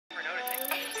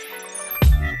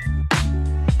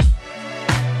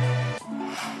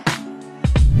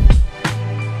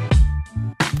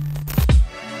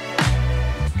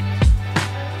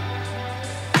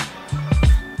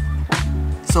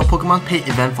Pokemon paid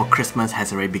event for Christmas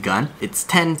has already begun. It's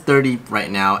 10:30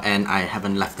 right now and I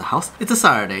haven't left the house. It's a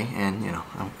Saturday and you know,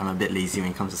 I'm a bit lazy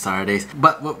when it comes to Saturdays.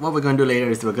 But what we're gonna do later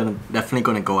is we're definitely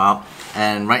gonna go out,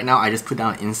 and right now I just put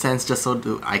down incense just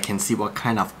so I can see what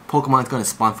kind of Pokemon is gonna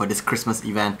spawn for this Christmas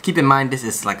event. Keep in mind this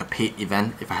is like a paid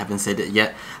event if I haven't said it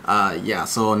yet. Yeah,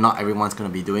 so not everyone's gonna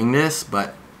be doing this,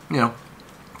 but you know,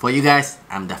 for you guys,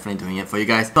 I'm definitely doing it for you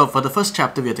guys. So for the first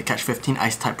chapter, we have to catch 15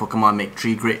 Ice-type Pokemon, make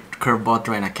 3 Great Curveball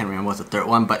Throw, and I can't remember what's the third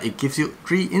one, but it gives you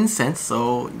 3 Incense,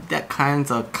 so that kind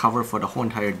of cover for the whole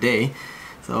entire day.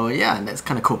 So yeah, that's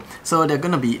kind of cool. So they're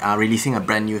gonna be releasing a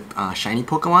brand new shiny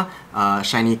Pokemon,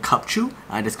 shiny Cubchoo.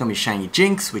 There's gonna be shiny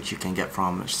Jinx, which you can get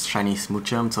from shiny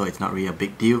Smoochum, so it's not really a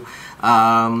big deal.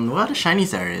 What other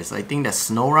shinies there is? I think there's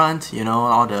Snorunt, you know,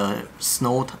 all the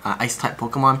snow ice-type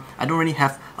Pokemon. I don't really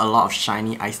have a lot of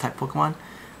shiny ice-type Pokemon.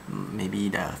 Maybe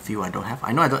the few I don't have.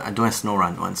 I know I don't have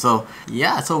Snorunt one. So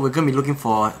yeah, so we're gonna be looking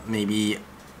for maybe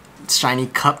shiny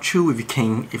Cubchoo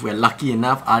if we're lucky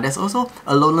enough. There's also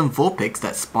a lowland Vulpix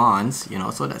that spawns, you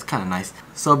know, so that's kind of nice.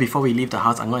 So before we leave the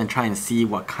house, I'm going to try and see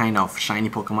what kind of shiny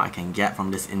Pokemon I can get from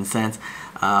this incense.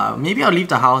 Maybe I'll leave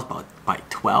the house by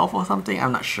 12 or something,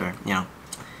 I'm not sure, you know.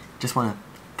 Just want to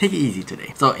take it easy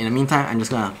today. So in the meantime, I'm just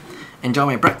going to enjoy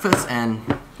my breakfast and,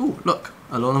 ooh, look,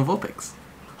 a lowland Vulpix.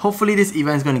 Hopefully this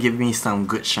event is going to give me some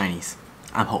good shinies.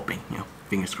 I'm hoping, you know,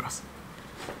 fingers crossed.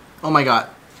 Oh my god.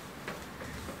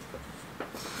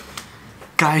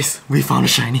 Guys, we found a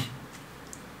shiny.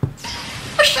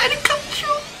 A shiny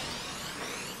Cubchoo!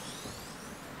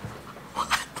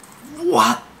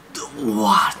 What?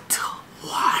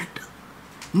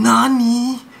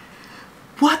 Nani?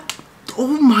 What?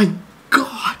 Oh my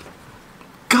god!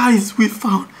 Guys, we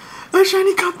found a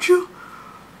shiny Cubchoo!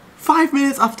 5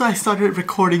 minutes after I started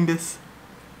recording this.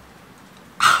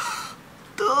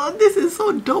 Dude, this is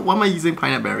so dope. Why am I using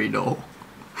Pineapple Berry though?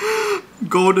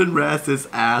 Golden Razz is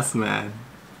ass, man.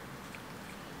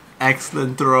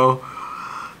 Excellent throw.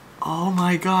 Oh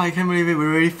my god, I can't believe it. We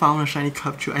already found a shiny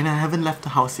Cubchoo and I haven't left the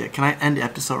house yet. Can I end the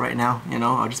episode right now? You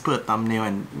know, I'll just put a thumbnail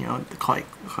and, you know, call it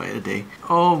a day.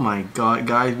 Oh my god,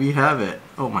 guys, we have it.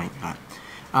 Oh my god.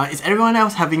 Is everyone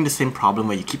else having the same problem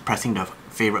where you keep pressing the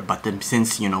favorite button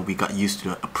since, you know, we got used to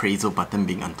the appraisal button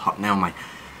being on top? Now my...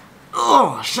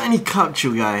 Oh, shiny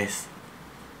Cubchoo, guys.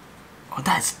 Oh,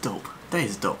 that's dope. That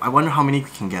is dope. I wonder how many we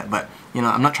can get, but you know,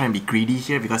 I'm not trying to be greedy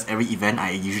here because every event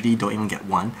I usually don't even get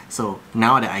one. So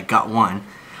now that I got one,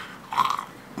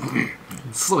 I'm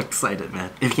so excited, man.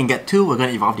 If we can get 2, we're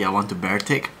gonna evolve the other one to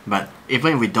Beartic. But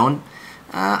even if we don't,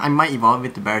 I might evolve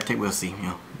it to Beartic. We'll see. You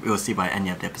know, we'll see by the end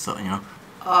of the episode. You know.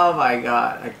 Oh my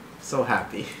god, I'm so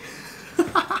happy.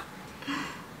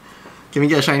 Can we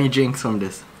get a shiny Jinx from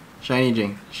this? Shiny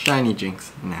Jinx. Shiny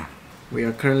Jinx. Nah. We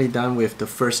are currently done with the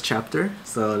first chapter,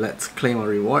 so let's claim our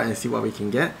reward and see what we can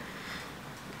get.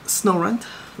 Snorunt,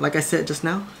 like I said just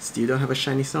now, still don't have a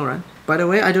shiny Snorunt. By the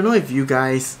way, I don't know if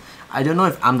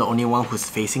I'm the only one who's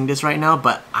facing this right now,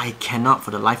 but I cannot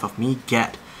for the life of me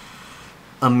get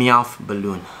a Meowth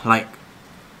balloon. Like,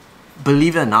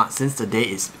 believe it or not, since the day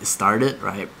it started,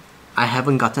 right, I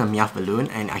haven't gotten a Meowth balloon,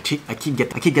 and I keep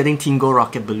getting Team Go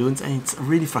Rocket balloons, and it's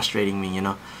really frustrating me, you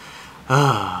know.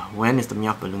 When is the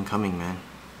Meowth balloon coming, man?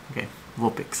 Okay,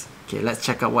 Vulpix. Okay, let's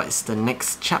check out what is the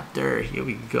next chapter. Here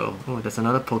we go. Oh, there's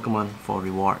another Pokemon for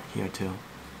reward here too.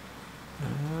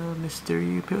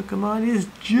 Mystery Pokemon is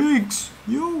Jinx.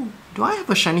 Yo, do I have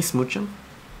a shiny Smoochum?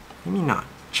 Maybe not.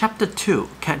 Chapter 2.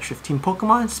 Catch 15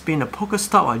 Pokemon. Spin a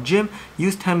Pokestop or gym.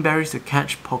 Use 10 berries to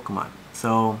catch Pokemon.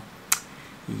 So,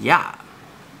 yeah.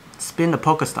 Spin the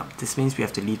Pokestop. This means we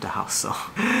have to leave the house, so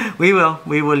we will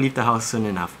leave the house soon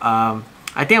enough.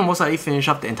 I think I'll most likely finish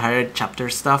up the entire chapter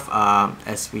stuff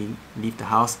as we leave the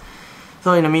house.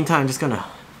 So in the meantime, I'm just gonna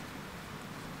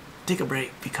take a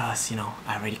break because, you know,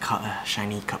 I already caught a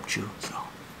shiny Cubchoo, so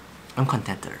I'm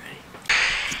contented already.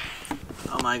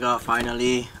 Oh my god,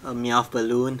 finally a Meowth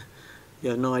balloon. You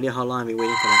have no idea how long I've been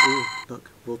waiting for that. Ooh, look,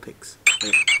 Vulpix.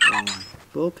 Wait, wrong one.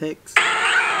 Vulpix.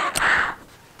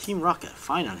 Team Rocket,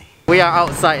 finally. We are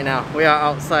outside now. We are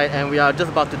outside and we are just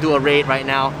about to do a raid right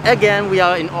now. Again, we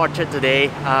are in Orchard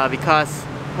today because,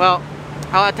 well,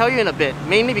 I'll tell you in a bit.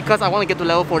 Mainly because I want to get to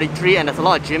level 43 and there's a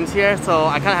lot of gyms here, so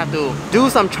I kind of have to do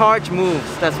some charge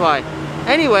moves. That's why.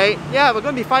 Anyway, yeah, we're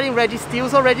going to be fighting Registeel.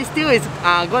 So Registeel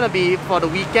is going to be for the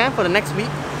weekend, for the next week.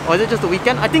 Or is it just the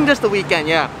weekend? I think just the weekend,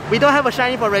 yeah. We don't have a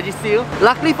shiny for Registeel.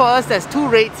 Luckily for us, there's 2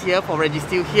 raids here for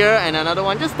Registeel here and another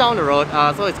one just down the road.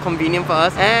 So it's convenient for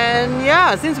us. And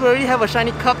yeah, since we already have a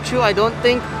shiny Cubchoo, I don't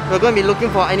think we're going to be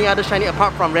looking for any other shiny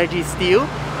apart from Registeel.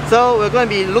 So we're going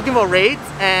to be looking for raids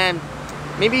and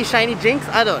maybe shiny Jinx?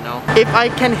 I don't know. If I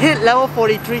can hit level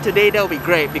 43 today, that would be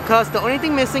great, because the only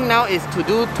thing missing now is to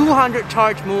do 200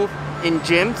 charge move in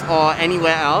gyms or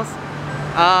anywhere else.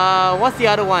 What's the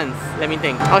other ones? Let me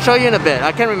think. I'll show you in a bit.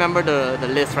 I can't remember the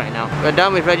list right now. We're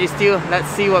done with Registeel. Let's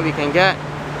see what we can get.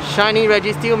 Shiny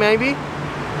Registeel maybe?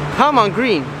 Come on,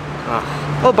 green.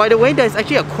 Oh, by the way, there's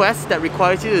actually a quest that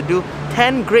requires you to do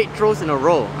 10 great throws in a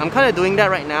row. I'm kind of doing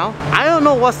that right now. I don't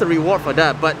know what's the reward for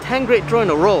that, but 10 great throw in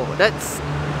a row, that's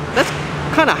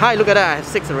kind of high. Look at that, I have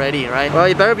 6 already, right? Well,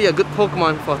 it better be a good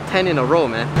Pokemon for 10 in a row,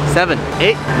 man. 7,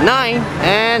 8, 9,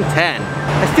 and 10.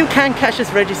 I still can't catch this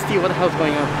Registeel. What the hell's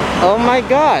going on? Oh my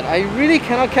god, I really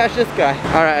cannot catch this guy.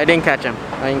 Alright, I didn't catch him.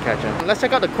 Let's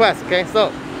check out the quest, okay?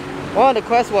 So, one of the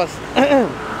quests was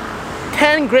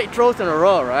 10 great throws in a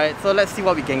row, right? So let's see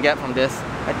what we can get from this.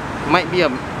 It might be a...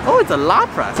 Oh, it's a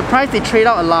Lapras. Surprised they trade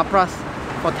out a Lapras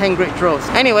for 10 great throws.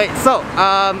 Anyway, so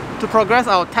to progress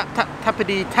our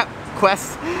tappity tap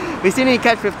quest, we still need to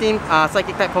catch 15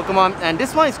 psychic type Pokemon, and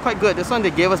this one is quite good. This one they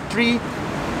gave us 3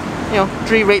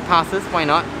 raid passes. Why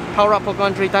not? Power up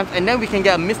Pokemon 3 times, and then we can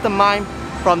get a Mr. Mime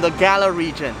from the Galar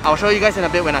region. I'll show you guys in a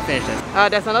bit when I finish this.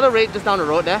 There's another raid just down the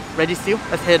road there, Registeel.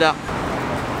 Let's head up.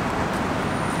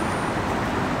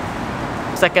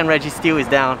 Second Registeel is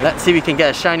down. Let's see if we can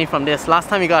get a shiny from this. Last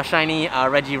time we got a shiny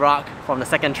Regirock from the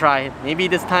second try. Maybe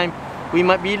this time we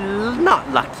might be not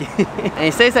lucky. And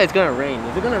it says that it's gonna rain.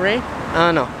 Is it gonna rain?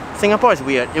 No. Singapore is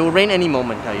weird. It will rain any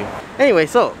moment, tell you. Anyway,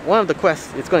 so one of the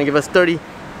quests, it's gonna give us 30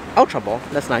 Ultra Ball.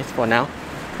 That's nice for now.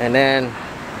 And then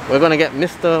we're gonna get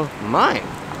Mr. Mime.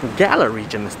 Galar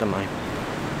region Mr. Mime.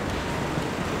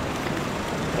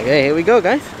 Okay, here we go,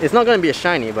 guys. It's not gonna be a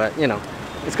shiny, but you know,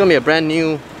 it's gonna be a brand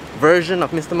new version of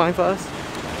Mr. Mime for us.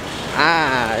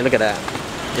 Look at that.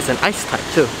 It's an ice type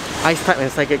too. Ice type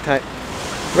and psychic type.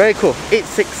 Very cool.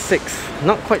 866.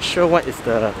 Not quite sure what is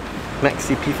the max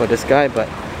CP for this guy, but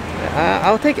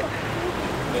I'll take it.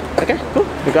 Okay, cool.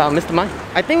 We got our Mr. Mime.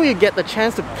 I think we get the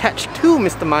chance to catch 2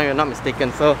 Mr. Mime, if I'm not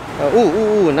mistaken. So,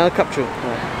 another Cubchoo.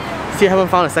 See, I haven't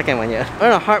found a second one yet.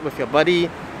 Earn a heart with your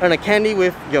buddy. Earn a candy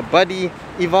with your buddy.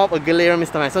 Evolve a Galarian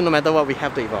Mr. Mime. So no matter what, we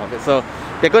have to evolve it. So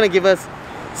they're gonna give us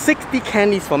 60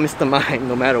 candies for Mr. Mime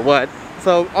no matter what.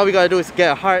 So all we gotta do is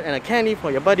get a heart and a candy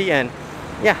for your buddy, and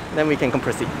yeah, then we can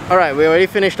proceed. Alright, we already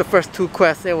finished the first 2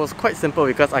 quests. It was quite simple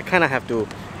because I kind of have to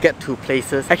get 2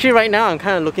 places. Actually right now I'm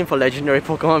kind of looking for legendary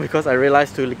Pokemon because I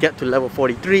realized to get to level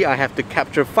 43 I have to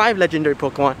capture 5 legendary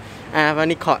Pokemon, and I've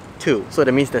only caught 2. So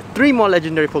that means there's 3 more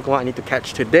legendary Pokemon I need to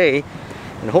catch today.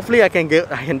 And hopefully I can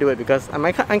do it because I'm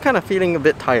kind of feeling a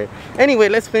bit tired. Anyway,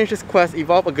 let's finish this quest.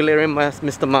 Evolve a Galarian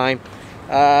Mr. Mime.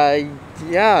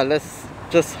 Yeah, let's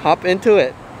just hop into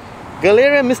it.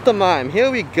 Galarian Mr. Mime, here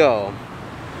we go.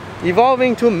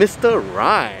 Evolving to Mr.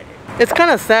 Rime. It's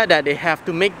kind of sad that they have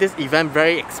to make this event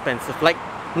very expensive. Like,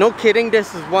 no kidding,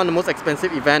 this is one of the most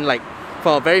expensive event, like,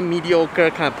 for a very mediocre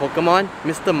kind of Pokemon.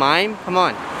 Mr. Mime, come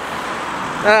on.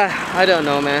 I don't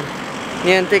know, man.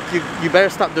 Niantic, you better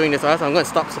stop doing this or else I'm going to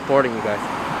stop supporting you guys.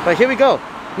 But here we go.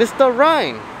 Mr.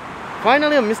 Rime.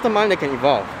 Finally a Mr. Mime that can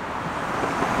evolve.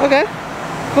 Okay.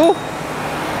 Cool.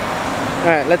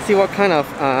 Alright, let's see what kind of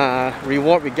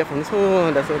reward we get from this.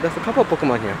 Oh, there's a couple of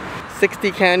Pokemon here.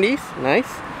 60 candies, nice.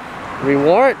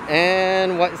 Reward,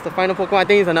 and what is the final Pokemon? I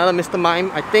think it's another Mr.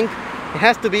 Mime. I think it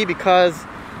has to be because,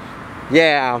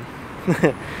 yeah,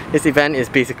 this event is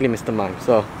basically Mr. Mime.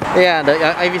 So, yeah, the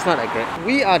IV's not that great.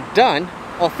 We are done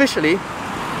officially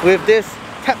with this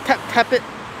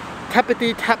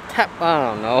tappity tap.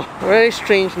 I don't know. Very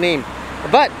strange name.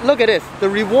 But look at this. The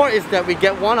reward is that we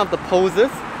get one of the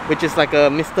poses, which is like a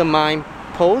Mr. Mime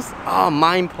pose. Oh,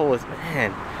 Mime pose,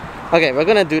 man. Okay, we're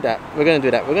gonna do that. We're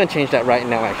gonna change that right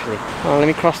now, actually. Oh, let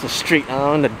me cross the street. I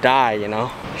don't want to die, you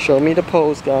know. Show me the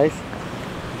pose, guys.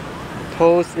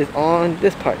 Pose is on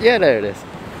this part. Yeah, there it is.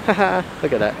 Haha,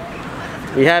 look at that.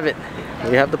 We have it.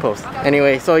 We have the pose.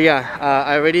 Anyway, so yeah,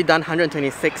 I already done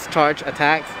 126 charge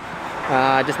attacks.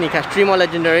 I just need to catch 3 more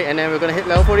legendary, and then we're gonna hit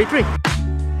level 43.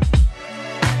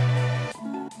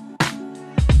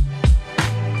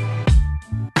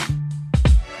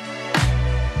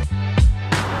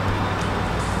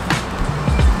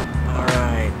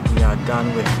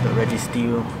 Done with the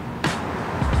Registeel.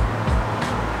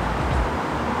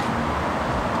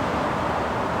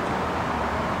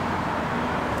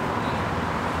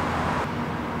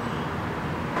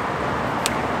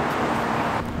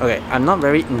 Okay, I'm not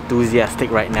very enthusiastic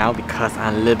right now because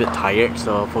I'm a little bit tired,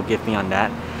 so forgive me on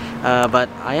that. But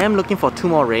I am looking for 2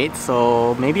 more raids,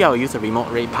 so maybe I'll use a remote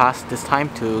raid pass this time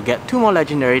to get 2 more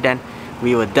legendary, then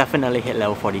we will definitely hit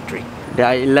level 43. There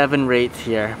are 11 raids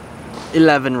here.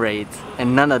 11 raids,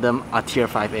 and none of them are tier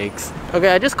 5 eggs. Okay,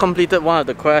 I just completed one of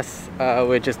the quests,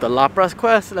 which is the Lapras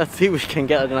quest. Let's see if we can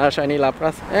get another shiny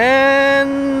Lapras.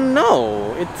 And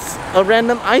no, it's a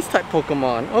random ice type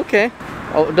Pokemon. Okay.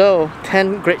 Although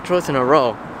 10 great throws in a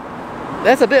row.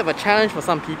 That's a bit of a challenge for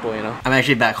some people, you know. I'm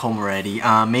actually back home already,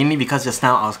 mainly because just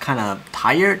now I was kind of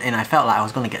tired and I felt like I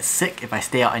was going to get sick if I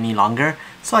stay out any longer.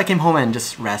 So I came home and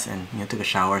just rest and took a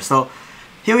shower. So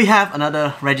here we have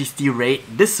another Registeel raid.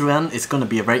 This one is going to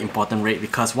be a very important raid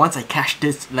because once I catch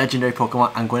this legendary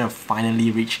Pokemon, I'm going to finally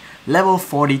reach level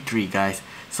 43, guys.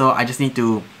 So I just need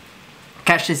to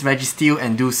catch this Registeel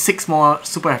and do 6 more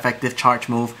super effective charge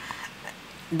move.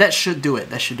 That should do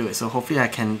it, So hopefully I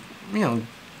can,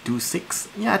 do 6.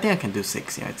 Yeah, I think I can do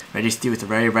 6. Yeah, Registeel is a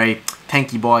very, very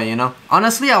tanky boy, you know.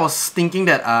 Honestly, I was thinking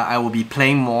that I will be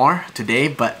playing more today,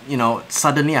 but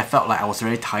suddenly I felt like I was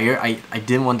very tired. I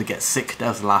didn't want to get sick. That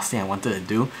was the last thing I wanted to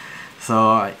do.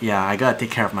 So yeah, I gotta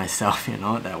take care of myself,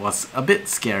 That was a bit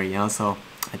scary, So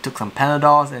I took some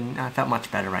Panadols and I felt much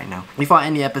better right now. Before I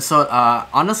end the episode,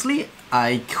 honestly,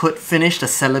 I could finish the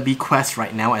Celebi quest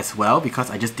right now as well because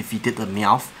I just defeated the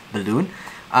Meowth balloon.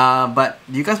 But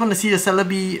do you guys want to see the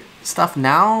Celebi stuff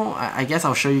now? I guess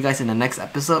I'll show you guys in the next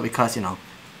episode because,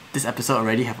 this episode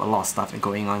already have a lot of stuff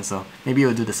going on, so maybe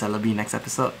we'll do the Celebi next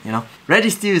episode,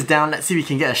 Registeel is down, let's see if we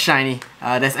can get a shiny.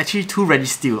 There's actually 2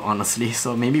 Registeel, honestly,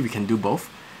 so maybe we can do both.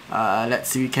 Let's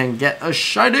see if we can get a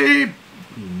shiny!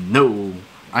 No!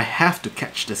 I have to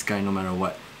catch this guy no matter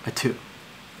what. A 2.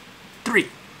 3.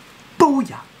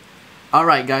 Booyah!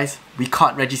 Alright guys, we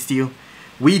caught Registeel.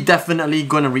 We definitely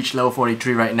gonna reach level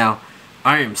 43 right now.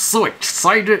 I am so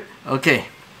excited! Okay,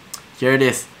 here it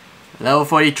is. Level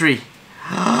 43.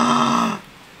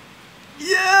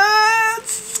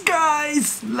 Yes!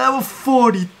 Guys! Level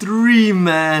 43,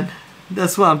 man!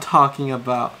 That's what I'm talking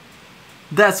about.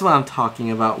 That's what I'm talking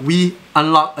about. We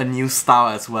unlock a new style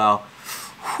as well.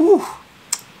 Whew!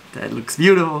 That looks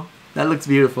beautiful. That looks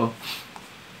beautiful.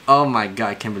 Oh my god,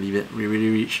 I can't believe it. We really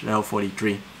reached level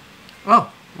 43.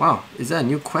 Oh, wow. Is that a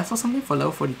new quest or something for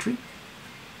level 43?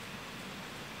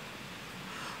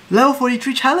 Level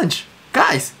 43 challenge!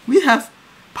 Guys, we have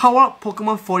power up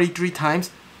Pokemon 43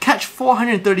 times, catch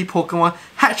 430 Pokemon,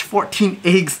 hatch 14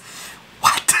 eggs.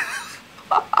 What?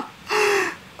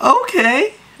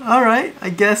 Okay. Alright, I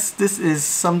guess this is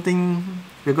something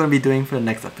we're going to be doing for the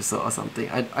next episode or something.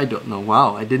 I don't know.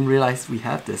 Wow, I didn't realize we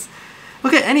have this.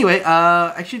 Okay, anyway,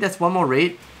 actually that's one more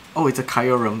raid. Oh, it's a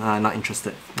Kyurem. Not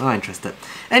interested. Not interested.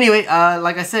 Anyway,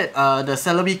 like I said, the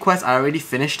Celebi quest, I already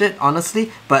finished it,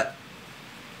 honestly, but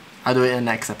I'll do it in the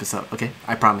next episode, okay?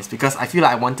 I promise, because I feel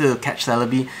like I wanted to catch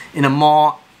Celebi in a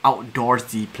more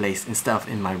outdoorsy place instead of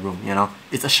in my room,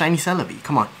 It's a shiny Celebi,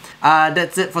 come on.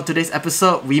 That's it for today's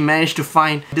episode. We managed to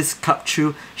find this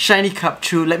Cubchoo, shiny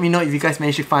Cubchoo. Let me know if you guys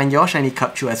managed to find your shiny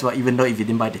Cubchoo as well, even though if you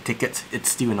didn't buy the tickets,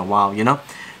 it's still in a while,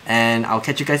 And I'll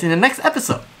catch you guys in the next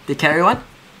episode. Take care everyone.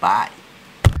 Bye.